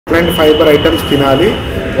Fibre items తినాలి,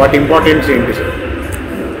 వాటి importance ఏంటి sir?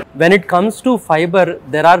 When it comes to fiber,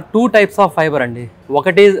 there are two types of fiber andi.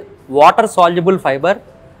 Okati is water soluble fiber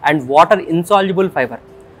and water insoluble fiber.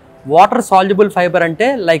 Water soluble fiber ante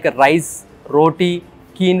like rice, roti,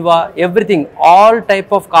 quinoa, everything, all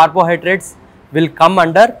type of carbohydrates will come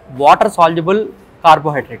under water soluble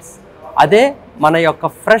carbohydrates. Ade mana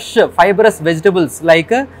yokka fresh fibrous vegetables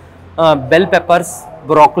like bell peppers,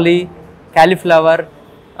 broccoli, cauliflower,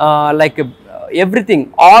 like everything,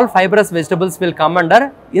 all fibrous vegetables will come under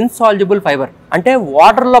insoluble fiber. Ante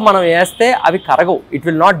water lo manam veste avi karagavu, it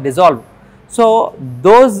will not dissolve. So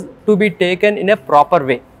those to be taken in a proper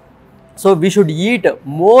way. So we should eat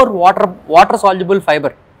more water soluble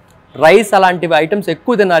fiber. Rice alantivi items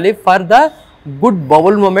ekku tinali for the good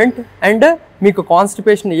bowel movement and meeku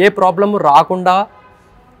constipation A problem రాకుండా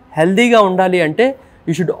healthyగా ఉండాలి అంటే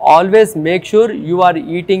you should always make sure you are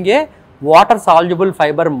eating a water soluble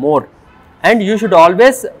fiber more. And you should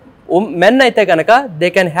always, men aithe kanaka they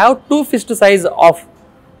can have 2 fist size of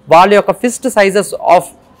వాళ్ళ యొక్క fist sizes of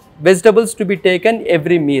vegetables to be taken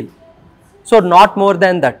every meal. So not more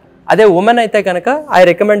than that. అదే women aithe kanaka I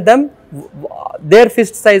recommend them their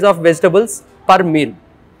fist size of vegetables per meal,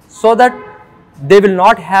 so that they will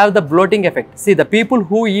not have the bloating effect. See, the people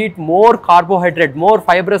who eat more carbohydrate, more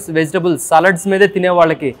fibrous vegetables, salads mede tine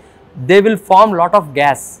vallaki, they will form lot of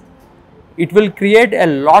gas. It will create a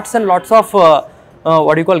lots and lots of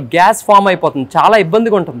what you call gas form అయిపోతుంది, చాలా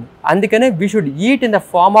ఇబ్బందిగా ఉంటుంది. అందుకనే we should eat in the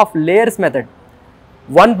form of layers method.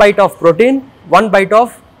 1 bite of protein, 1 bite of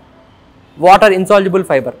water insoluble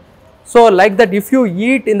fiber. So like that, if you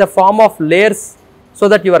eat in the form of layers, so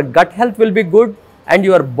that your gut health will be good and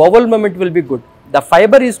your bowel movement will be good. The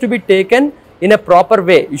fiber is to be taken in a proper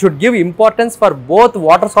way. You should give importance for both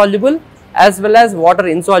water soluble as well as water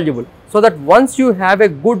insoluble, so that once you have a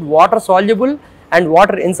good water soluble and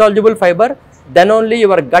water insoluble fiber, then only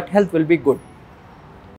your gut health will be good.